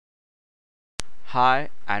Hi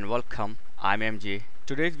and welcome. I'm MJ.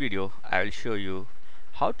 Today's video I will show you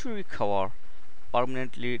how to recover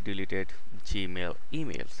permanently deleted Gmail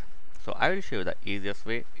emails. So I will show you the easiest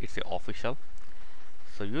way. It's official.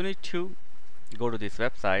 So you need to go to this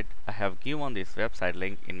website. I have given this website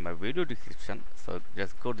link in my video description. So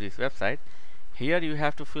just go to this website. Here you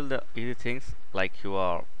have to fill the easy things like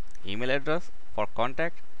your email address for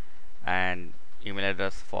contact and email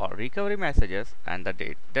address for recovery messages and the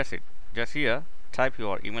date. That's it. Just here type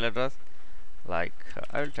your email address like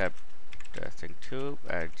I will type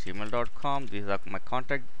testingtube@gmail.com. These are my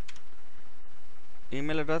contact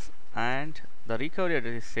email address, and the recovery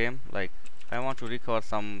address is same, like I want to recover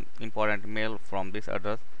some important mail from this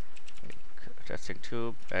address, like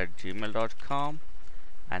testingtube@gmail.com.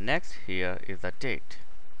 And next here is the date.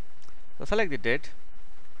 So select the date.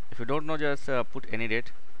 If you don't know, just put any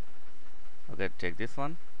date. Okay, take this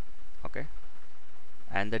one. Okay,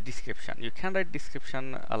 and the description, you can write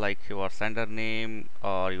description like your sender name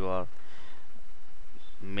or your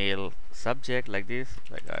mail subject, like this,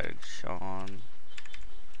 like Sean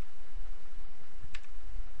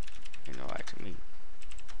invite me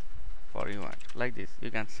for event, like this.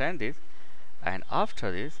 You can send this, and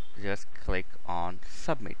after this just click on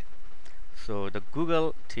submit. So the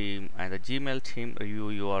Google team and the Gmail team review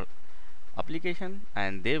your application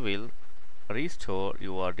and they will restore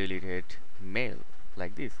your deleted mail,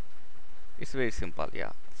 like this. It's very simple.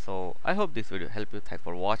 Yeah, so I hope this video helped you. Thanks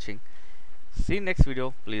for watching. See you next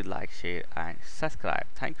video. Please like, share and subscribe.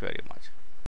 Thank you very much.